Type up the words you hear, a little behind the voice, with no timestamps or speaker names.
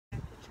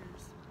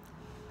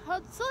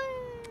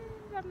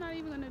I'm not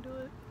even gonna do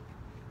it.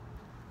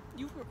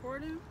 You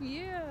recording?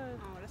 Yeah.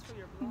 Oh, that's for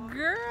your vlog.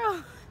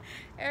 Girl,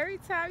 every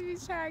time you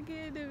try to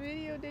get in the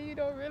video, then you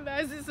don't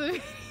realize it's a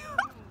video.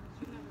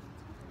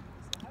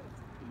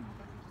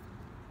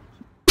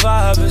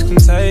 Vibe is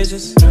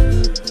contagious.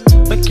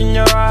 Look in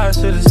your eyes,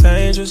 it is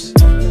dangerous.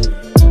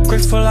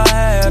 Grateful I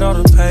had all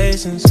the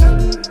patience.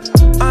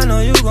 I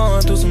know you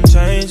going through some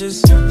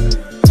changes.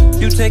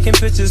 You taking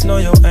pictures, know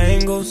your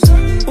angles.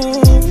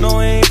 Ooh, no,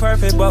 we ain't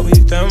perfect, but we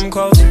them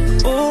close.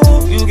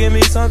 Ooh, you give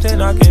me something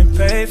I can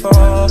pay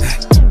for.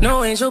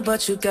 No angel,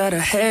 but you got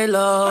a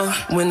halo.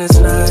 When it's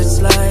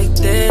nights like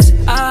this,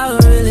 I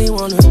really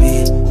wanna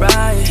be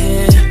right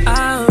here.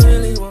 I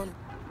really wanna.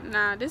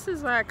 Nah, this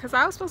is like, cause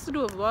I was supposed to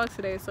do a vlog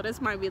today, so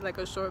this might be like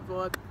a short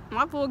vlog.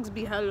 My vlogs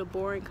be hella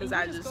boring, cause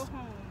I just go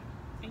home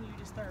and you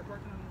just start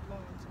working on the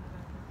vlogs and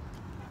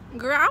whatever.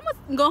 Girl, I'm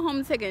gonna go home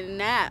and take a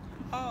nap.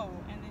 Oh,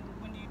 and then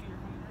when do you do your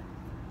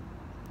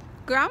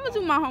homework? Girl, I'm gonna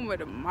do my homework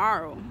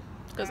tomorrow,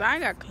 cause I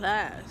ain't got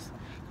class.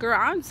 Girl,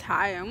 I'm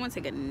tired. I'm gonna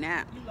take a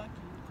nap. You lucky.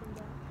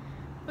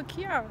 But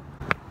Kiara,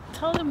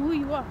 tell them who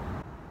you are.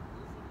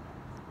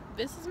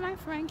 This is my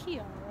friend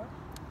Kiara.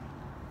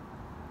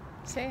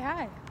 Say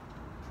hi.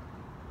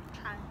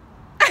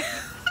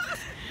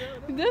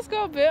 This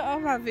girl been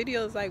on my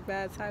videos like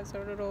bad times,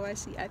 so I don't know why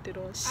she acted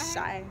all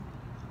shy.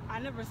 I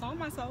never saw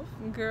myself.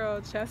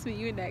 Girl, trust me,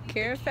 you in that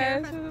care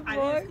fast with the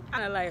boy.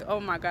 I'm like, oh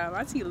my god,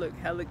 my teeth look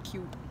hella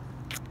cute.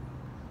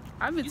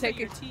 I've been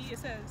taking your teeth, it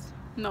says.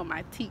 No,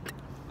 my teeth.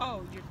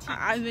 Oh, your teeth.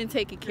 I've been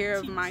taking care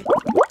of my.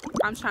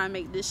 I'm trying to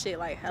make this shit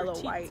like hella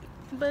white.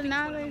 But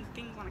now like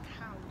things on a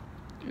cow.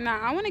 Nah,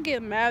 I want to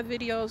get mad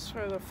videos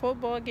for the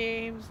football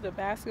games, the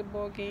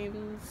basketball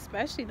games,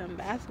 especially them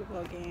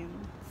basketball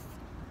games.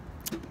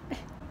 Where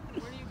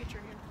do you get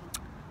your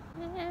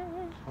hair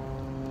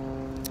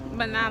from?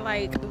 But not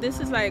like, this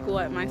is like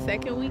what, my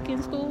second week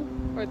in school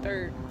or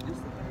third? It's the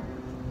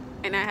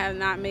third. And I have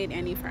not made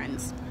any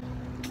friends.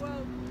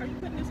 Well, are you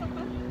putting this up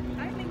though?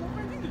 I ain't make no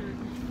friends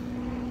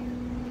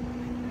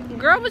either.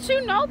 Girl, but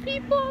you know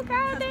people,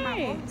 god That's my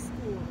dang. old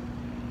school.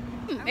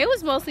 It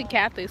was mostly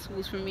Catholic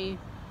schools for me.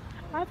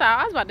 I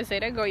was about to say,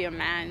 that girl your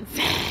man's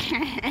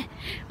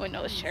with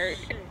no shirt.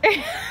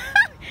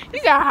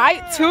 You got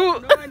height too.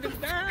 No, I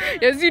understand.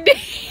 Yes, you did.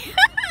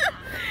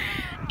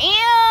 Ew.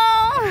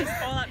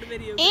 Just fall out the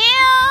video.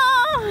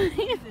 Ew.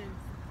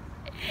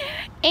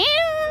 Ew.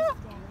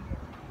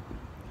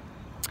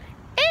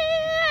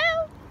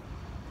 Ew.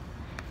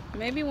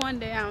 Maybe one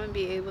day I'm gonna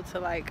be able to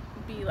like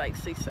be like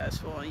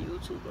successful on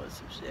YouTube or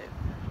some shit.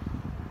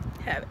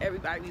 Have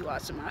everybody be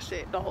watching my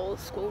shit, the whole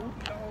school.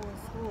 The whole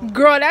school.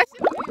 Girl, that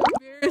shit be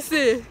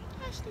embarrassing.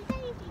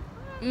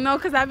 No,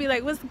 cause I be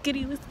like, what's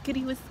goody, what's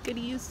goody, what's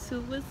goody, used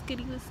to, what's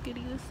goody, what's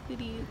goody, what's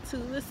goody, you to,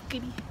 what's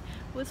goody,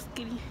 what's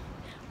goody,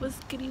 what's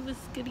goody,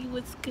 what's goody,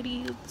 what's goody,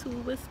 you to,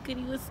 what's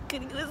goody, what's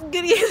goody, what's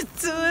goody, you to,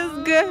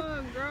 what's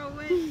good. Girl,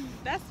 wait.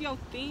 That's your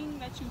thing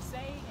that you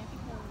say and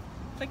people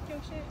click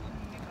your shit and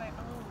they're like,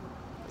 oh.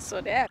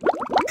 So that. Look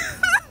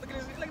at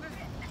this, look at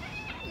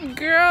this.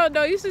 Girl,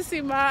 no, you should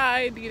see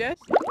my ID.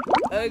 That's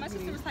ugly. My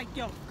sister was like,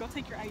 yo, go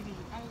take your ID.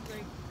 I was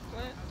like,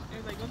 what? They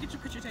was like, go get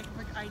your picture taken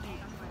for your ID. I'm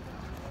like,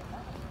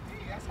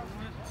 yes, I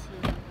want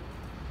to.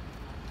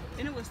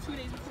 Then it was 2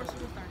 days before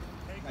school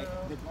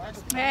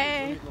started.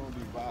 Hey.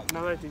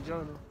 Not like the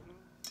journal.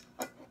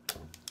 No,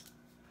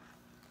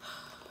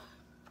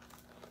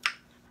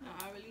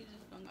 I really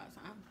just don't got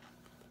time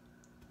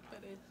for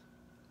this.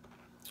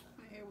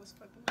 My hair was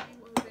fucking me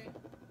a little bit.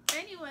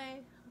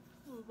 Anyway,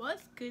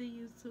 what's goody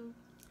YouTube?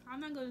 I'm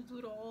not gonna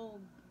do the whole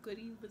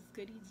goody was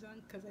goody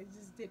junk because I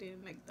just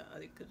didn't like the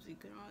other clips you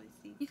can already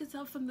see. You can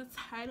tell from the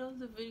title of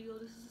the video,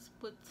 this is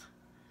what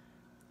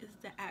is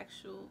the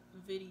actual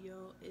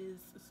video, is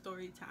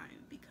story time,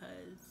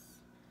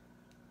 because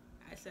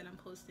I said I'm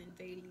posting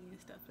daily and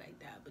stuff like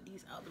that, but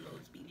these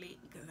uploads be late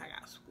because I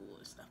got school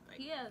and stuff like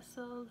that. Yeah,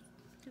 so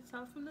you can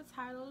tell from the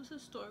title, it's a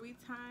story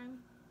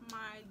time,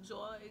 my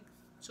jaw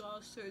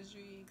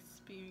surgery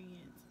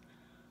experience.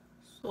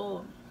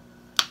 So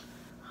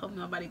hope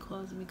nobody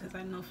calls me because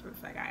I know for a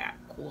fact I got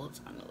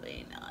calls on the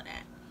way and all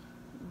that.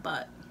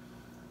 But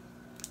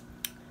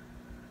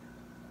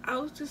I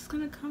was just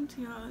gonna come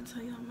to y'all and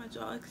tell y'all my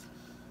jaw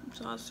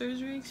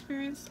surgery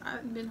experience.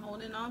 I've been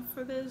holding on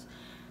for this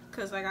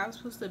because like I was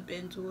supposed to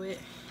binge do it,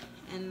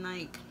 and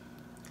like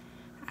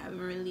I haven't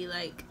really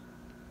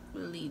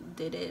really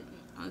did it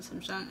on some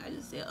junk. I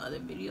just did other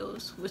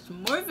videos, which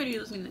more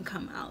videos need to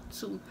come out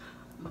too,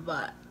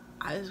 but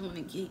I just want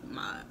to keep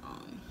my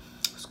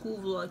school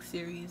vlog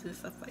series and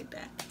stuff like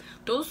that.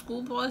 Those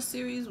school vlog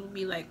series will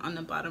be like on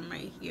the bottom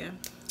right here.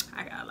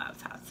 I got a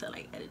laptop to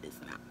like edit this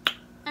now.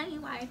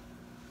 Anyway,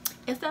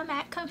 it's a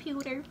Mac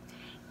computer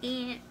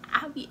and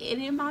I'll be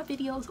editing my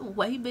videos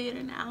way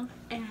better now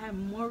and have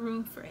more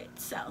room for it,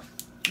 so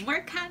more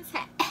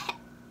content.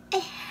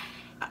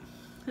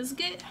 Let's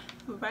get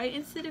right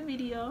into the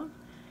video.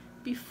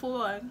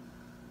 Before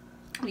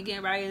we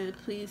get right into it,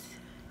 please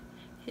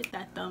hit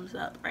that thumbs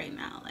up right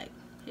now, like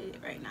hit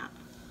it right now,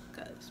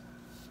 because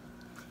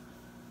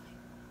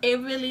it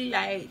really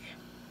like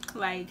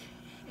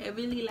it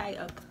really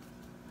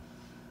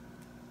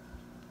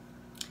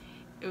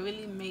it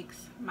really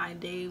makes my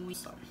day.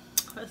 So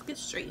let's get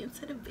straight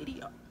into the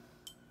video.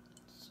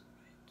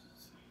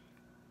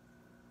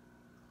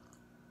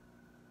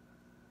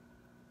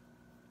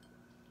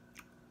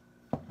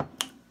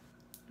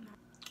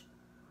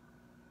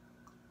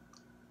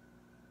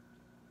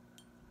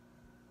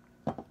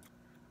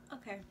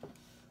 Okay,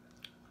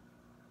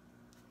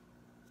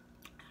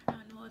 I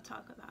don't know what to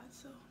talk about,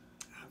 so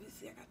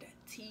obviously I got that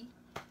tea,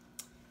 and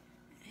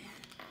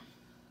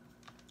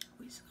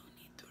we just gonna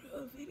need to do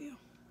a video.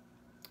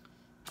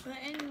 But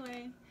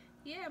anyway,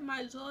 yeah,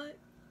 my jaw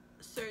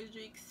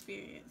surgery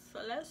experience. So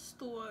let's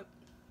start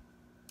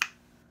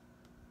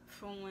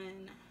from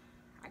when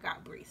I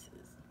got braces.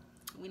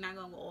 We're not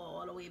gonna go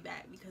all the way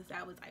back because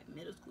that was like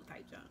middle school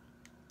type jump,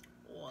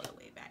 all the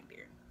way back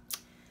there.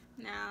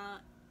 Now,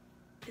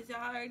 as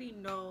y'all already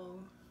know,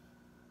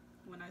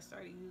 when I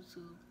started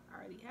YouTube,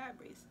 I already had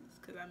braces,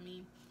 because I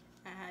mean,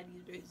 I had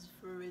these braces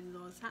for a really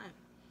long time,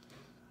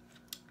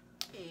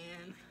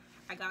 and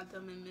I got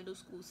them in middle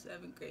school,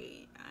 7th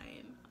grade. I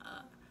am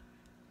a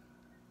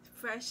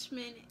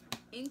freshman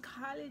in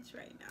college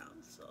right now,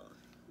 so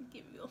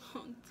give you a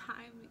long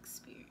time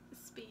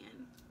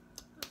span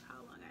of how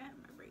long I had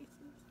my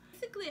braces.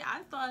 Basically,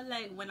 I thought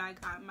like when I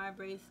got my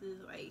braces,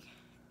 like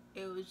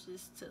it was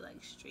just to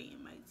like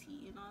straighten my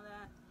teeth and all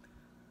that,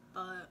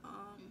 but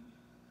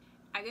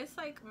I guess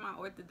like my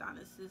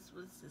orthodontist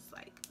was just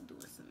like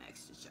doing some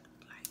extra stuff.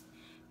 Like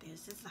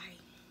there's just like,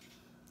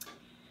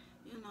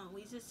 you know,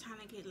 we just trying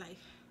to get like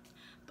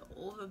the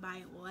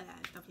overbite, all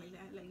that stuff like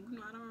that. Like, you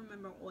know, I don't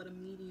remember all the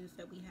meetings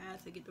that we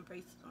had to get the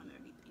braces on and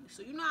everything.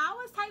 So, you know, I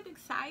was type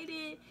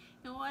excited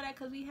and all that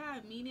because we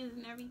had meetings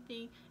and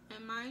everything.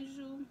 And mind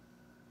you,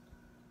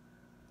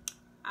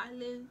 I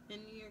live in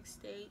New York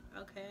State,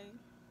 okay?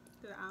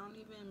 Because I don't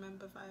even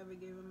remember if I ever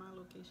gave them my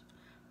location.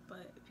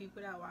 But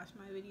people that watch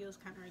my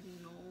videos kind of already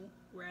know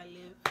where I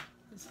live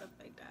and stuff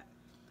like that.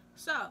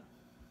 So,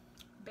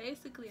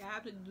 basically, I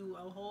have to do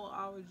a whole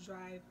hour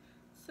drive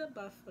to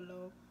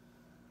Buffalo.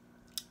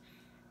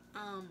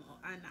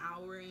 An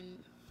hour and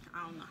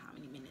I don't know how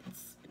many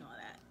minutes and all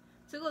that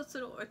to go to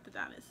the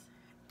orthodontist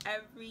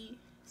every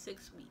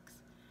 6 weeks.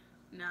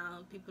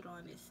 Now, people don't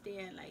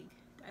understand, like,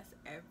 that's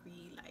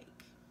every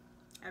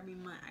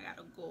month I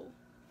gotta go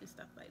and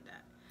stuff like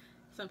that.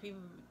 Some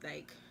people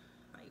like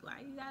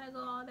why you gotta go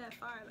all that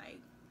far? Like,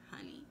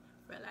 honey,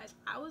 realize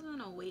I was on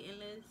a waiting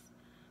list,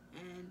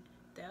 and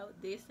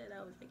they said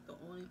that was like the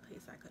only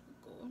place I could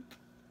go.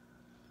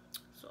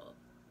 So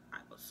I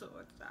go to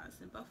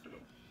orthodontist in Buffalo.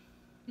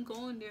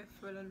 Going there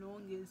for the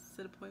longest,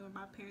 to the point where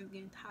my parents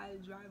getting tired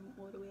of driving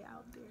all the way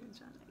out there and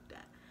something like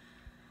that.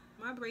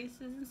 My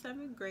braces in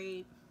 7th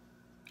grade,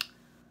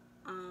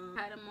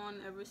 had them on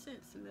ever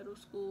since middle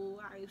school,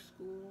 high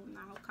school,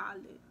 now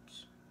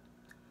college.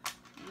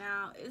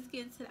 Now it's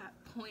getting to that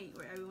point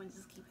where everyone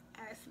just keeps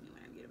asking me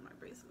when I'm getting my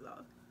braces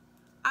off.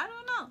 I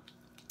don't know.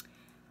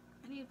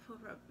 I need to put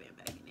a rubber band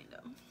back in it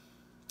though.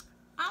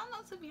 I don't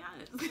know, to be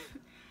honest.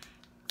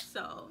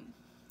 So,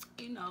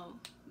 you know,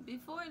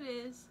 before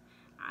this,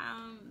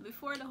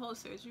 before the whole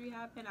surgery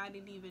happened, I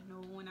didn't even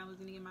know when I was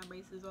gonna get my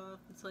braces off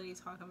until they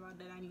talking about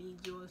that I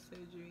need jaw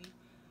surgery,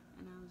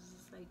 and I was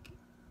just like,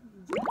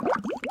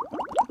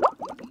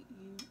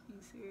 you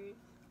serious?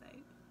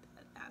 Like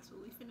that's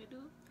what we finna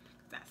do?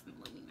 That's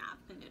what we not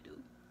finna do.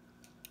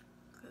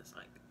 Cause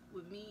like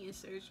with me and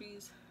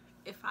surgeries,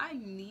 if I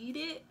need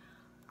it,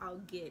 I'll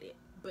get it.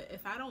 But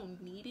if I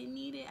don't need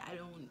it, I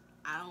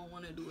don't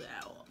want to do it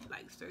at all.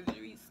 Like,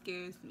 surgery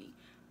scares me.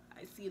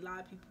 I see a lot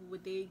of people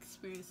with their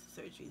experience with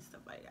surgery and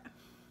stuff like that.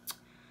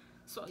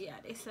 So yeah,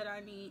 they said I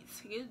need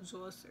to get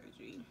jaw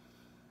surgery.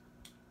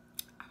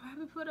 I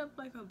probably put up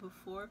like a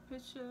before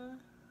picture.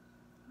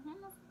 I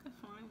don't know if I can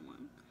find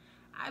one.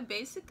 I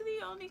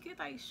basically only could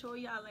like show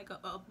y'all like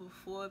a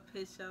before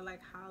picture,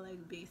 like how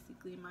like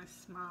basically my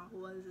smile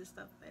was and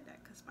stuff like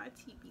that, because my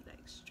teeth be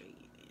like straight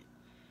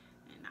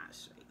and not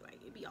straight, like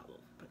it be all over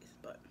the place.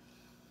 But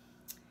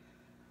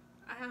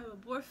I have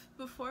a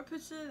before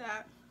picture of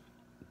that,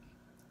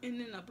 and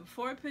then a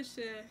before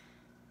picture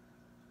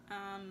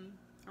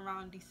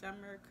around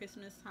December,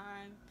 Christmas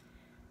time,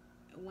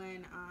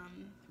 when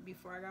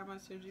before I got my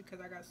surgery, because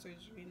I got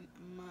surgery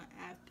a month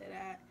after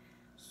that.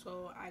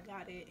 So I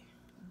got it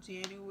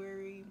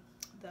January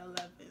the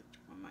 11th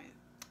on my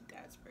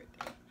dad's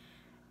birthday,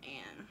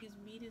 and his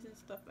meetings and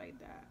stuff like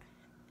that.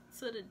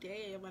 So the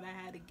day when I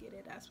had to get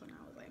it, that's when I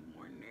was like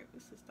more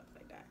nervous and stuff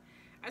like that.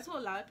 I told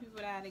a lot of people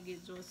that I had to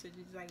get jaw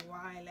surgery, like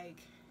why,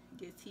 like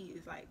your teeth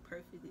is like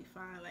perfectly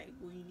fine, like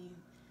what you need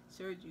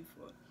surgery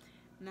for.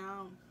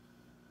 Now,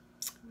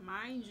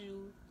 mind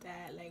you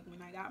that like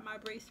when I got my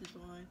braces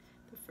on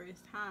the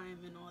first time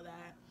and all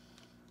that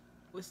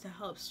was to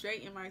help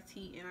straighten my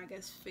teeth and I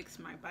guess fix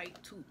my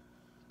bite too.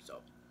 So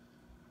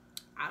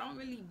I don't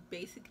really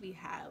basically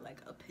have like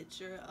a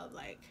picture of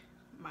like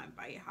my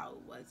bite, how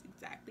it was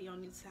exactly. I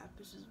only just have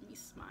pictures of me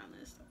smiling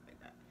and stuff like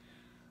that.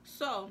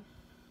 So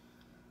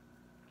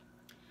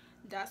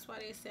that's why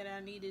they said I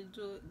needed to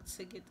do it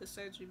to get the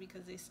surgery,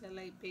 because they said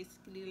like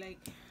basically like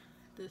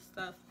the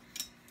stuff,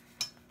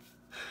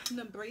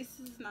 the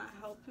braces not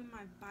helping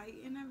my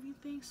bite and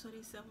everything. So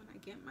they said when I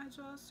get my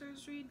jaw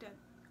surgery that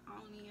I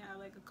only have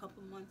like a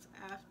couple months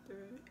after,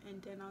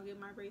 and then I'll get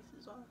my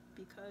braces off,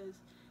 because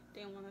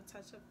they want to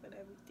touch up with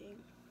everything.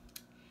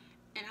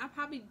 And I'll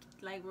probably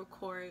like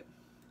record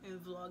and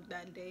vlog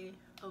that day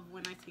of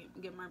when I can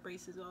get my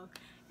braces off.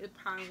 It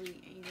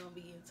probably ain't gonna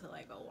be until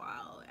like a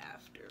while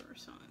after or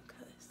something,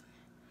 because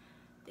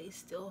they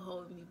still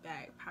hold me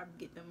back. Probably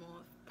get them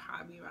off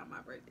probably around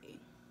my birthday.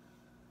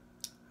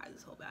 I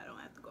just hope I don't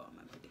have to go on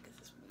my birthday, because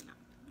it's really not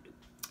what to do.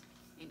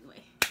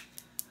 Anyway,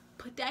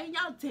 put that in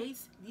y'all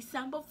dates.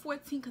 December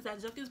 14th, because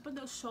that joke is going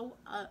to show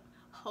up.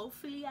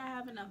 Hopefully I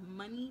have enough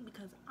money,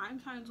 because I'm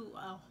trying to do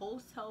a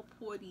hotel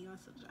party on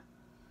Sunshine.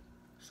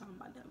 So I'm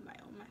about to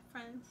invite all my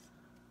friends,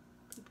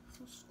 people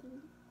from school.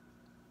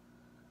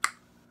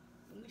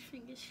 Let me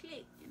finger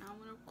shit, and I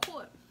want to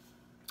record.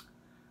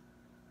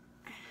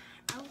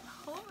 I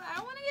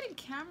want to get a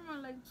camera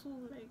like too.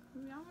 Like,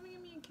 y'all want to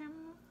give me a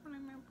camera for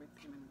like my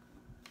birthday?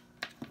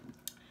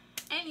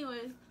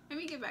 Anyways, let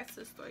me get back to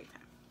the story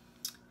time.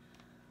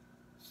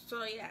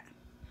 So yeah,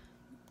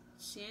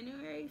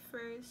 January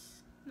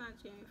 1st, not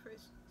January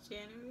 1st,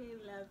 January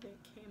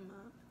 11th came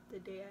up the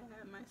day I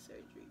had my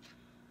surgery.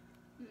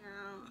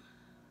 Now,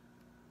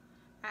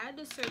 I had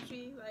the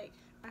surgery, like,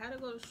 I had to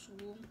go to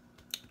school.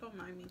 Don't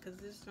mind me, because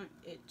this don't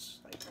itch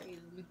like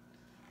crazy.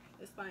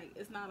 It's like,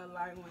 it's not a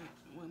lie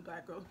when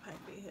black girls pack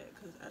their head,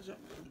 because I don't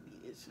really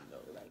be itching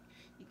though. Like,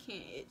 you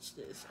can't itch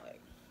this,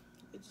 like,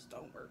 it just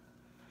don't work.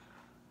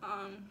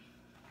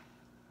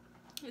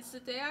 It's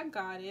the day I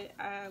got it.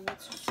 I went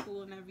to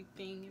school and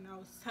everything, and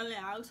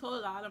I told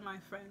a lot of my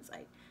friends,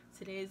 like,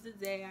 today's the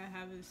day I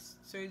have a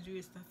surgery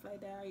and stuff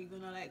like that. Are you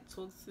gonna like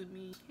talk to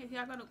me? If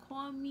y'all gonna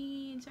call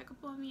me and check up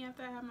on me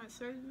after I have my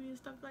surgery and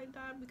stuff like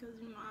that, because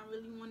you know I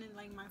really wanted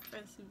like my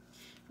friends to,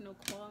 you know,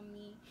 call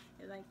me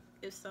and like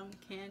if some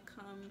can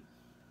come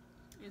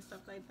and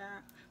stuff like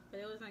that. But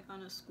it was like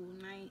on a school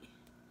night,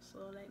 so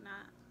like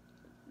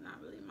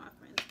not really my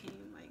friends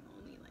came, like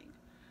only like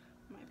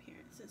my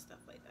parents and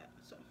stuff like that.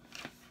 So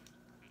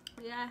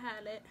yeah, I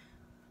had it.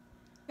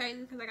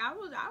 Crazy, because like I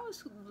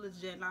was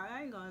legit, like,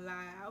 I ain't gonna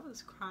lie, I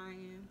was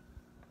crying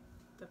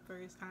the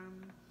first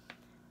time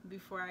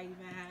before I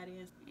even had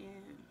it,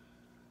 and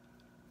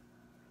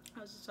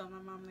I was just telling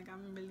my mom, like,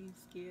 I'm really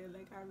scared,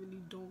 like, I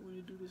really don't want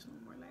to do this no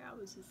more. Like, I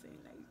was just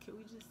saying, like, can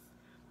we just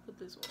put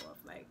this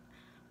off? Like,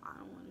 I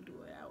don't want to do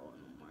it at all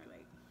no more.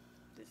 Like,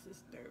 this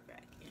is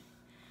nerve-wracking.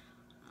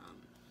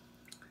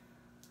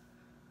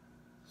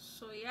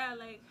 So yeah,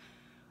 like,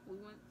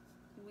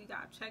 we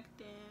got checked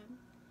in,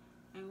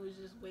 and we was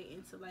just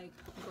waiting to like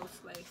go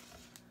to like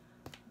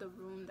the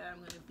room that I'm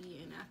gonna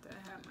be in after I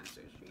have my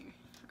surgery,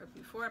 or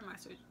before my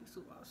surgery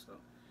too. Also,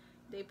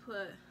 they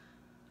put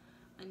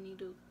a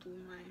needle through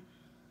my, I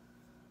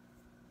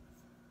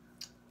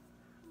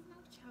don't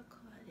know what y'all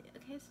call it.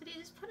 Okay, so they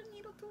just put a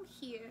needle through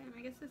here, and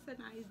I guess it's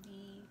an IV,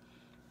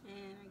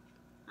 and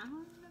I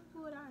don't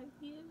remember what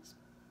IV is,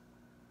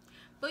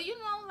 but you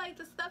know, like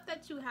the stuff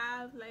that you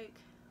have, like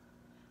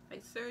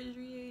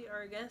surgery,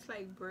 or I guess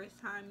like birth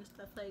time and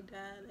stuff like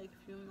that, like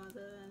if you're a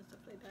mother and stuff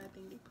like that, I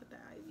think they put the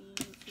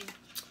IV in too.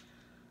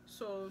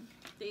 So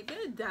they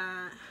did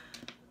that,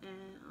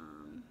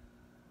 and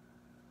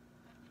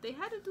they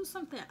had to do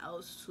something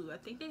else too. I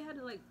think they had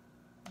to like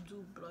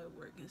do blood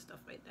work and stuff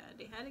like that.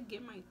 They had to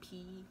get my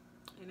pee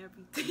and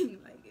everything.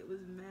 Like, it was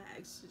mad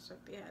extra stuff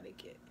they had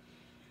to get.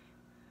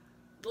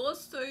 Long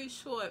story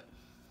short,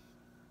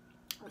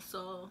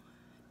 so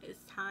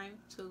it's time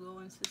to go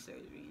into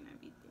surgery and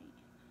everything.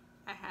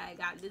 I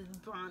got this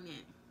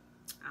bonnet.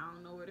 I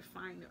don't know where to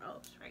find it. Oh,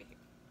 it's right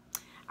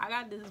here. I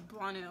got this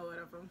bonnet or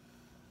whatever.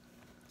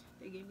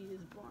 They gave me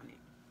this bonnet.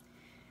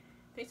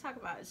 They talk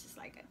about it's just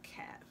like a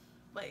cap,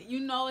 but you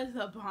know it's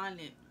a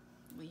bonnet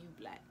when you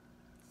black.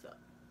 So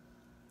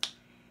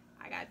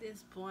I got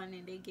this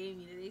bonnet. They gave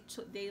me.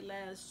 They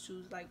let us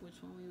choose like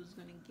which one we was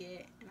gonna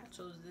get, and I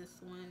chose this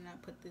one, and I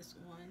put this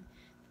one.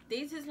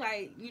 They just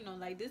like, you know,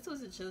 like this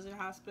was a children's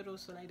hospital,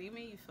 so like they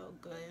make you feel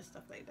good and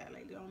stuff like that.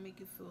 Like they don't make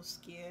you feel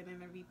scared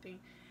and everything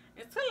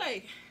until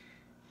like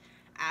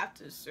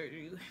after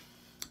surgery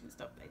and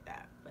stuff like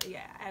that. But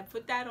yeah, I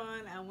put that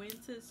on. I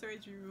went to the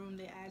surgery room.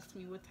 They asked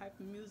me what type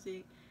of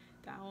music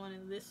that I want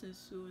to listen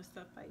to and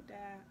stuff like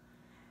that,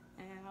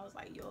 and I was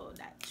like, yo,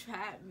 that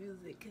trap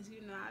music, because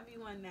you know I be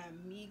wanting that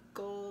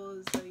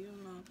Migos, or you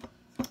know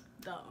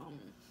the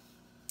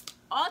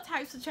all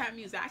types of trap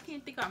music. I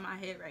can't think on my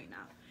head right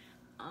now.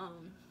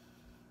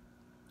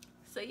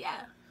 So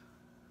yeah,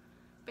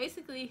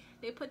 basically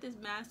they put this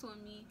mask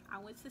on me. I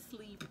went to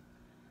sleep,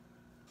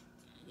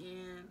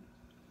 and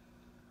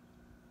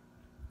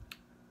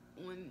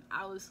when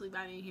I was asleep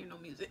I didn't hear no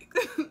music.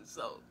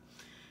 So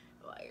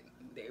like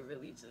they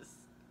really just,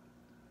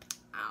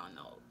 I don't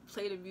know,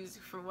 play the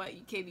music for what?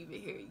 You can't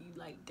even hear it. You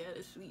like dead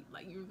asleep,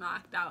 like you're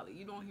knocked out, like,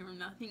 you don't hear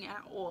nothing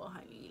at all,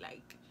 honey.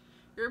 Like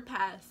you're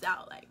passed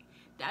out. Like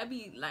that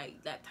be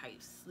like that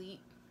type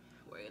sleep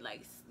where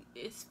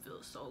it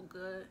feels so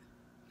good,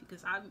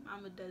 because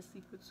I'm a dead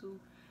sleeper too,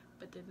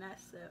 but then that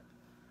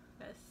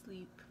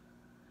sleep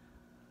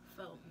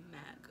felt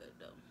mad good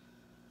though.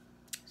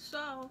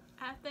 So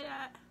after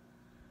that,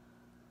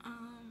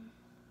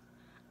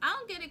 I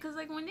don't get it, because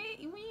like when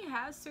you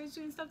have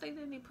surgery and stuff like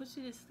that and they put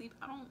you to sleep,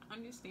 I don't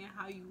understand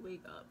how you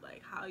wake up,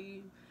 like how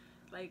you,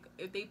 like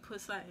if they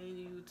put something in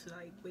you to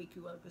like wake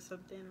you up or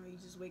something, or you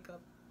just wake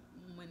up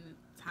when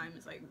the time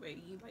is like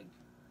ready, like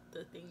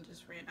the thing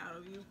just ran out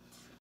of you.